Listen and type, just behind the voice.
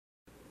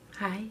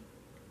Hi,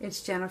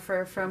 it's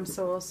Jennifer from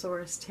Soul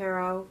Source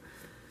Tarot,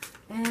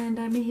 and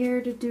I'm here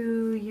to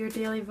do your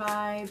daily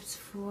vibes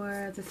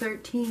for the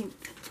 13th,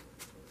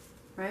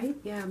 right?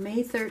 Yeah,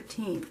 May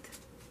 13th.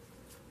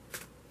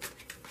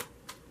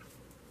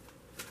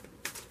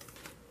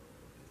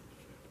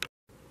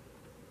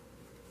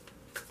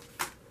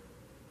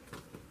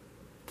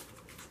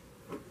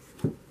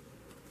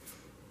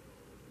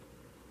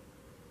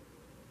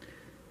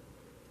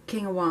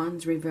 King of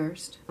Wands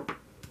reversed.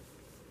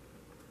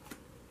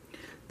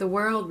 The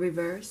World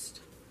reversed.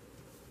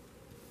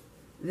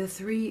 The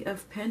Three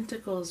of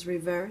Pentacles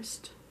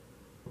reversed.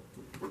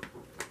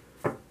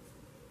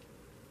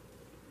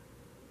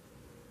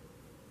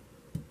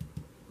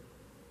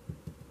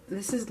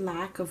 This is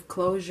lack of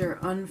closure,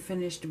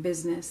 unfinished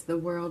business. The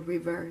World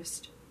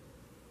reversed.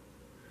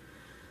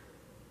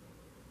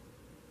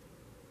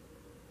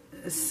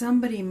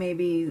 Somebody may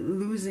be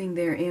losing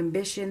their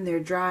ambition, their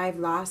drive,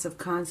 loss of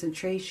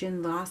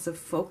concentration, loss of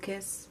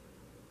focus.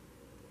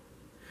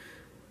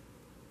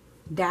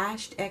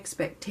 Dashed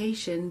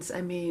expectations.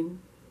 I mean,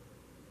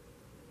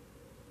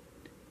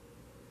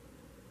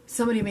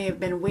 somebody may have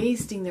been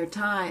wasting their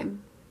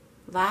time.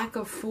 Lack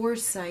of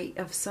foresight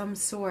of some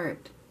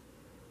sort.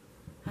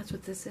 That's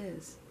what this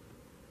is.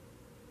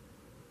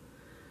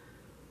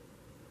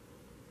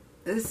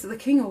 This is the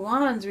King of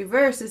Wands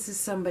reversed. This is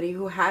somebody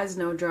who has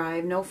no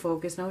drive, no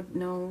focus,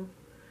 no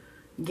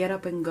get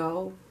up and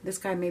go. This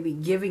guy may be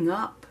giving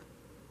up.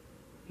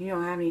 You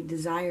don't have any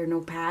desire,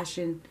 no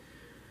passion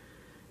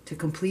to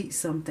complete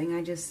something.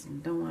 I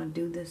just don't want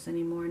to do this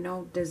anymore.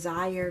 No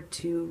desire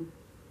to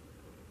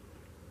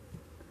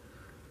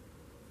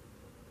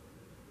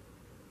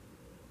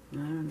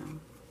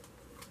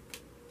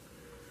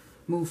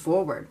move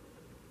forward.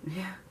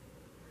 Yeah.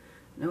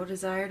 No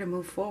desire to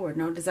move forward.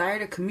 No desire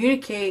to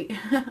communicate.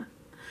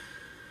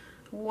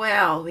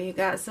 Well, you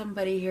got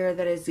somebody here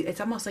that is, it's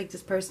almost like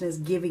this person is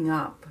giving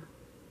up.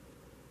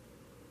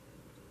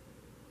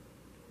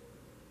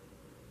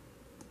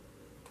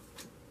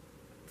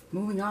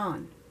 Moving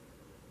on.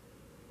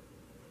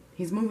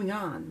 He's moving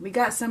on. We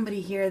got somebody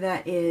here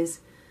that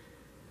is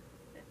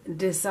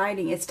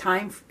deciding it's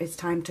time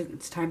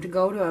to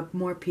go to a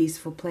more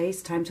peaceful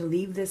place. Time to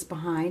leave this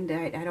behind.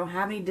 I don't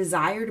have any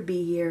desire to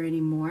be here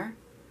anymore.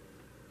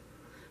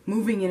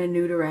 Moving in a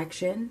new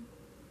direction.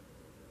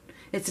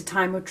 It's a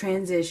time of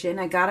transition.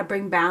 I got to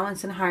bring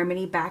balance and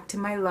harmony back to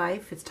my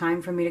life. It's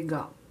time for me to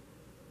go.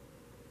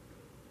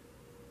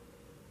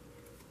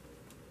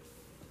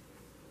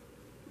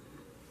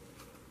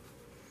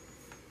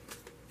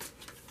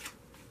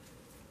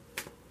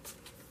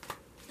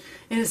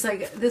 And it's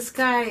like this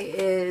guy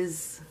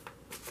is,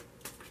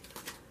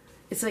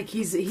 it's like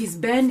he's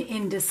been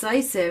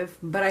indecisive,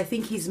 but I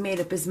think he's made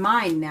up his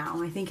mind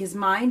now. I think his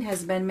mind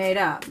has been made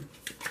up.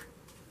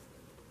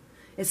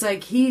 It's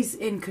like he's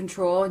in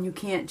control and you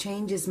can't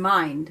change his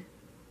mind.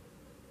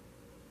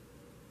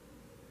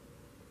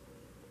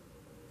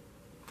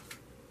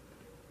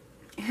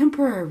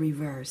 Emperor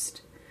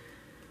reversed.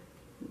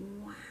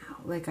 Wow.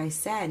 Like I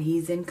said,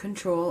 he's in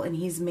control and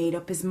he's made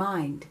up his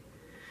mind.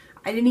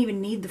 I didn't even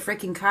need the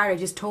freaking card. I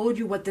just told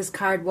you what this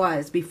card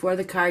was before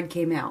the card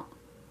came out.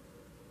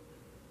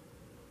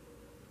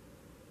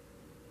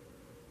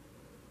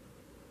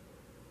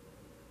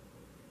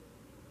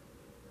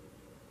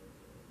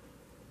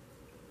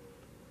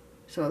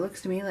 So it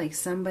looks to me like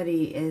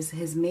somebody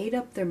has made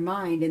up their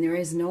mind and there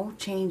is no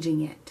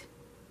changing it.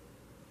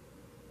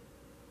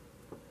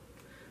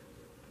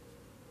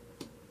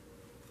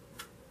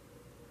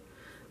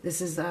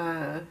 This is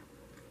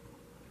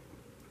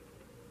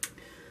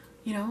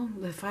you know,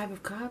 the Five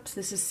of Cups.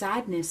 This is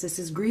sadness. This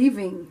is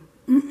grieving.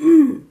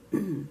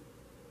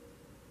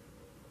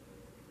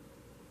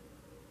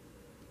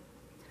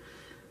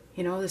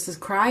 You know, this is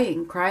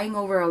crying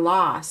over a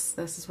loss.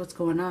 This is what's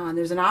going on.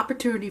 There's an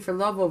opportunity for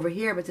love over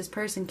here, but this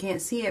person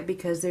can't see it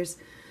because this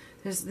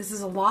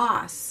is a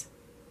loss.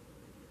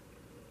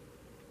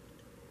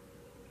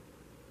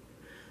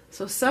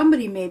 So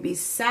somebody may be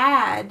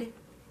sad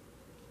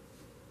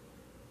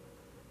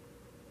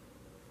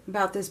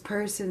about this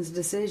person's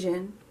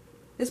decision.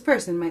 This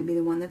person might be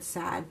the one that's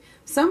sad.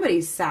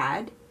 Somebody's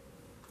sad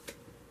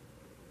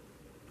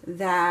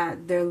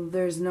that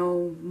there's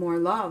no more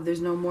love.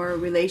 There's no more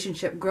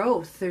relationship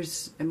growth.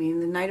 I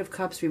mean, the Knight of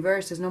Cups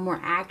reversed. There's no more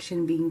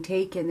action being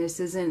taken. There's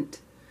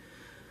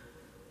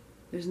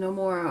no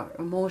more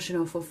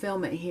emotional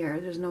fulfillment here.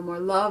 There's no more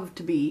love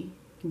to be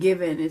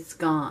given. It's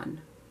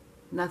gone.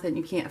 Nothing.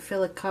 You can't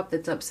fill a cup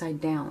that's upside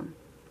down.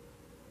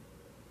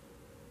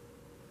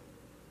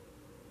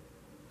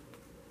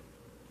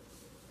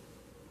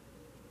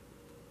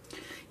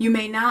 You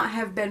may not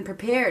have been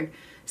prepared.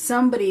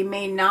 Somebody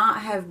may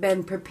not have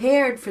been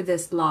prepared for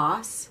this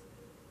loss.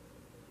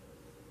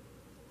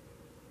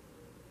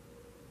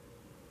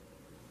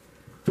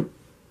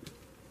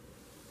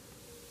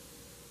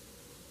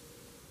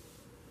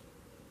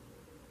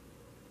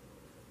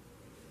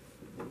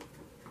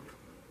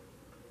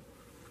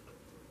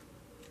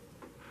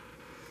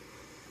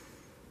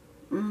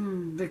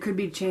 There could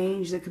be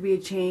change. There could be a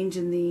change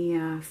in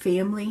the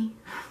family.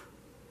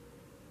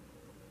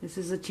 This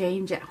is a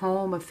change at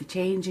home, a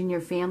change in your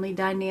family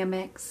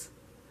dynamics.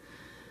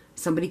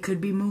 Somebody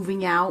could be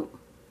moving out.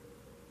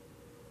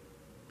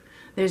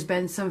 There's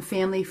been some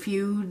family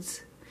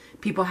feuds.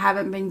 People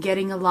haven't been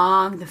getting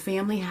along. The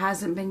family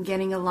hasn't been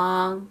getting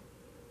along.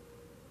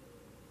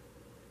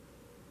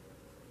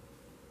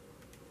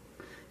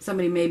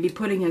 Somebody may be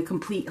putting a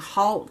complete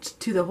halt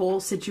to the whole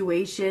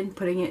situation,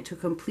 putting it to a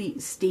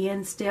complete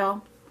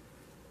standstill.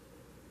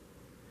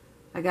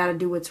 I got to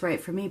do what's right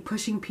for me,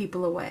 pushing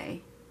people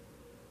away,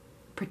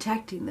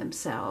 protecting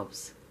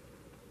themselves.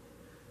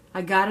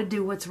 I got to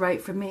do what's right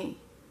for me.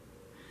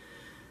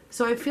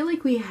 So I feel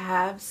like we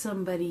have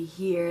somebody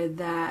here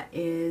that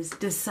is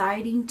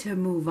deciding to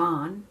move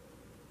on.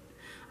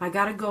 I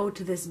got to go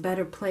to this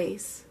better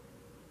place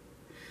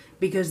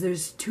because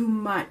there's too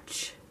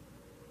much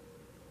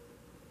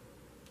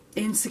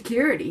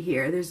insecurity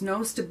here. There's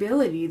no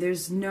stability.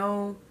 There's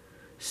no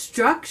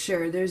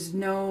structure. There's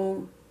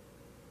no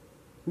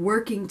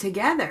working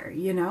together,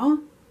 you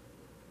know?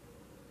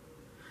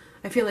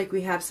 I feel like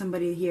we have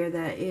somebody here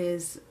that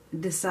is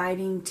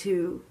deciding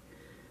to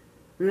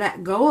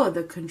let go of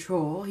the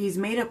control. He's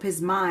made up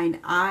his mind.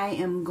 I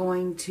am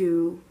going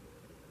to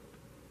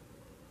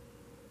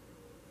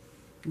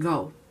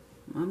go.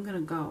 I'm going to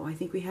go. I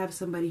think we have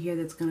somebody here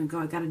that's going to go.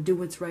 I got to do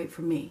what's right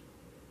for me.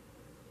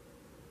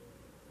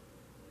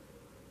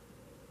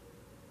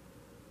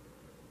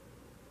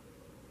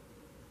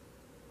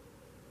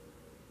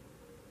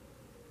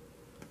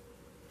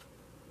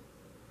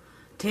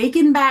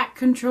 Taking back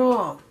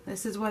control.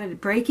 This is what it is.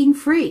 Breaking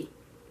free.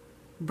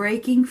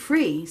 Breaking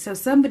free. So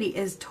somebody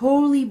is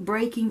totally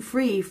breaking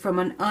free from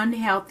an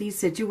unhealthy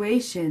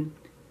situation.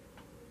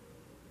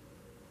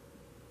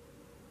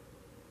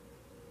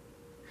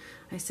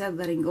 I said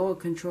letting go of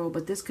control,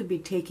 but this could be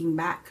taking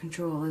back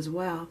control as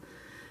well.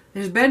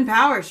 There's been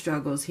power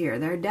struggles here.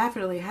 There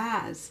definitely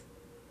has.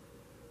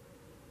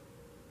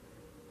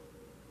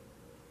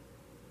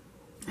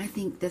 I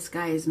think this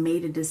guy has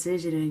made a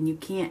decision and you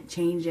can't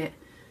change it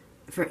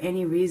for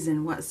any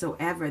reason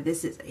whatsoever.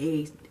 This is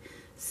a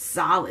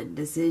solid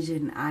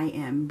decision. I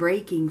am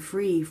breaking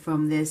free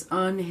from this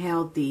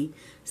unhealthy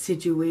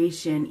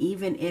situation,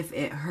 even if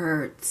it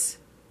hurts.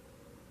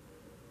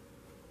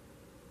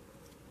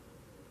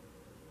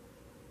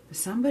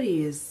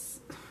 Somebody is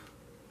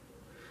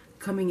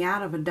coming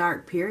out of a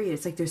dark period.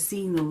 It's like they're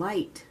seeing the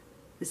light.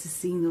 This is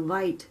seeing the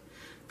light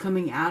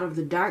coming out of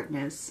the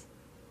darkness.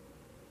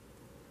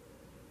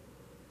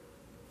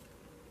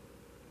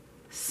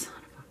 Son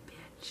of a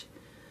bitch.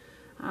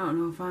 I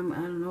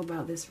don't know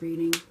about this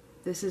reading.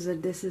 This is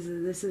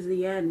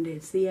the end.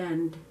 It's the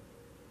end.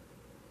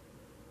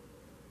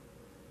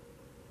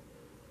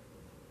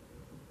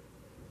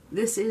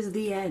 This is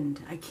the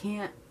end. I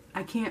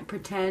can't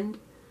pretend.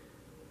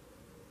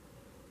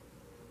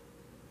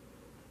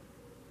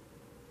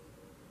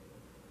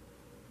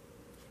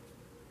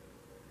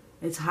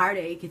 It's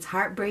heartache. It's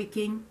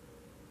heartbreaking.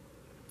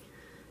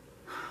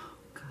 Oh,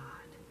 God.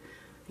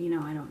 You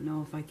know, I don't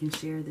know if I can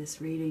share this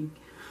reading.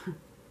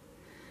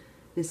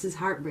 This is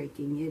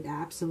heartbreaking. It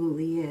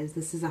absolutely is.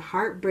 This is a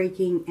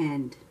heartbreaking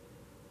end.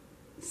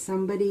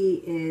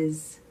 Somebody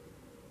is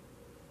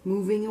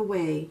moving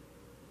away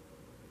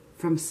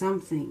from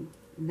something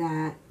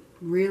that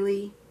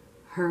really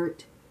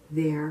hurt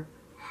their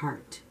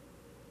heart.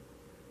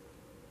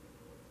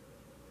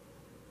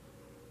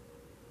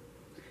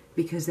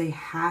 Because they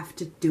have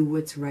to do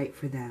what's right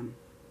for them.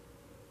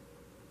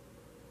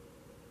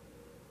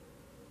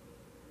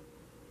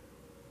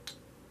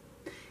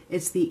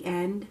 It's the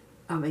end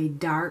of a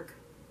dark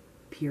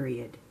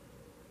period.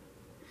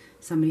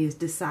 Somebody is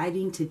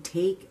deciding to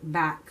take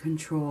back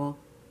control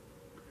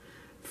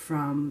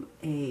from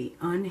a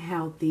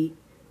unhealthy,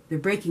 they're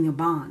breaking a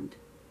bond.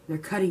 They're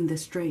cutting the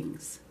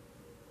strings.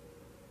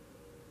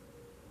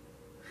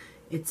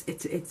 It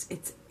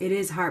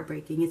is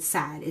heartbreaking. It's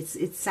sad.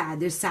 It's sad.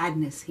 There's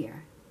sadness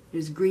here.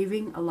 There's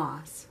grieving a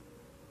loss.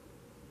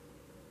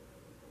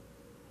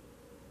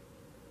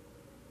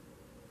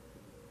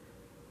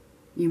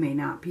 You may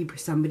not be,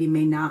 somebody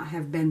may not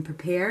have been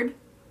prepared.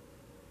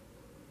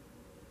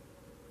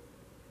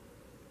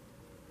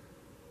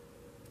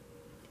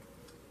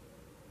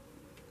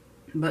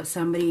 But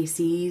somebody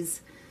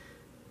sees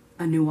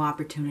a new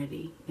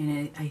opportunity.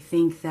 And I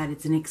think that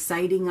it's an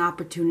exciting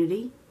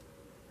opportunity.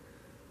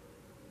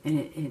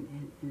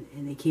 And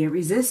they can't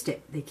resist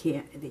it. They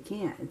can't.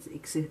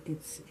 It's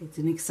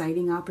an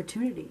exciting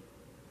opportunity.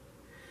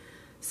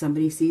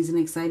 Somebody sees an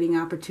exciting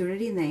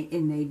opportunity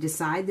and they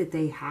decide that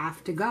they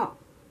have to go.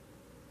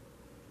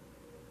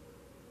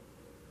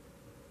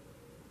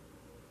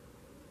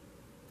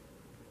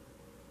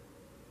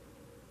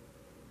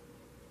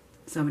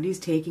 Somebody's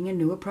taking a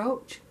new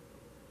approach.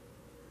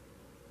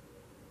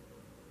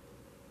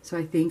 So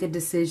I think a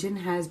decision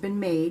has been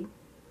made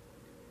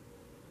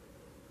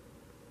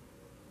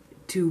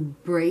to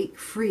break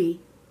free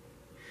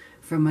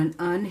from an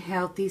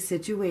unhealthy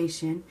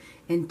situation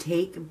and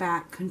take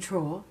back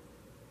control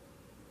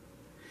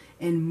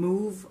and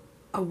move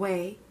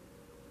away.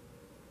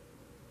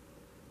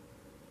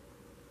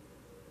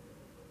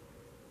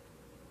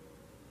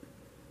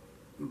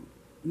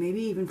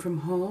 Maybe even from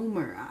home,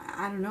 or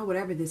I don't know,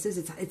 whatever this is.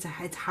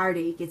 It's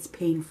heartache. It's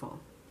painful.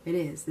 It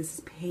is. This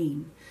is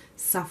pain,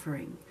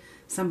 suffering.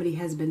 Somebody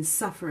has been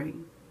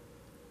suffering,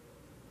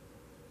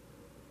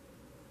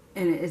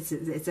 and it's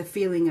a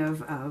feeling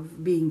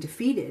of being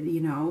defeated. You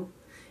know,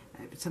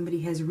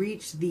 somebody has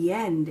reached the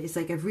end. It's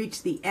like, I've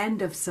reached the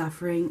end of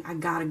suffering. I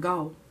gotta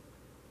go.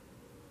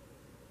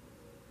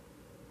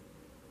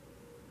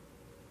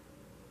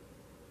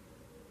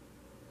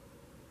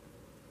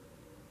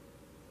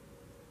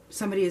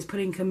 Somebody is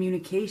putting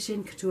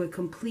communication to a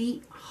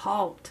complete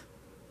halt.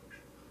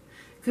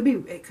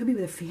 It could be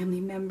with a family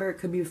member. It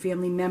could be with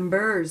family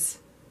members.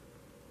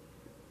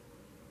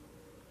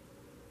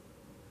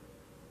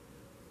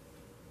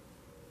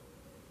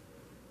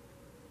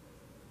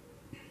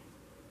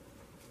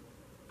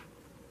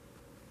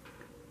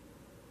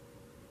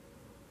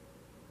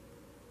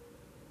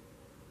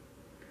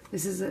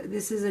 This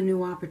is a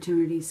new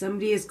opportunity.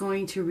 Somebody is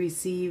going to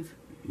receive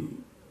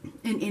an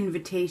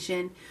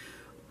invitation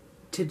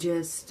to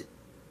just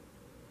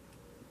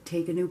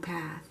take a new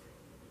path.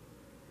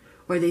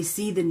 Or they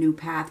see the new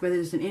path, whether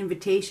it's an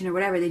invitation or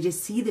whatever, they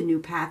just see the new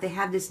path. They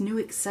have this new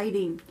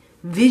exciting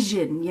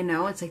vision, you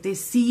know. It's like they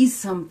see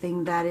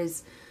something that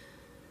is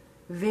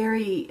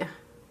very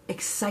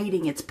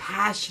exciting. It's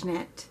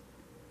passionate.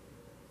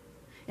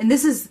 And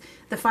this is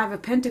the Five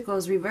of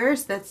Pentacles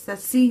reversed.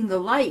 That's seeing the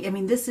light. I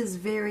mean, this is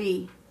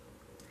very,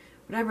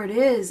 whatever it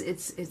is,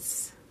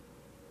 it's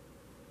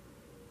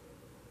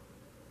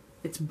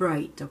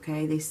bright,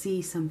 okay? They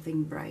see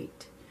something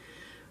bright.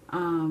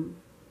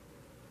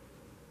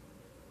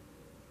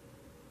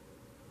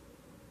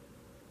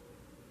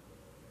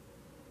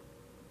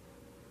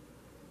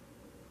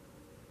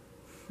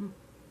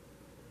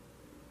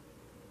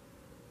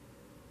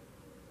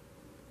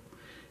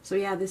 So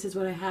yeah, this is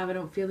what I have. I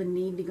don't feel the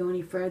need to go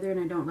any further, and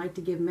I don't like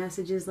to give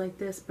messages like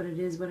this, but it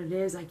is what it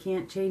is. I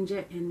can't change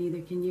it, and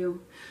neither can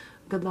you.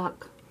 Good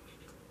luck.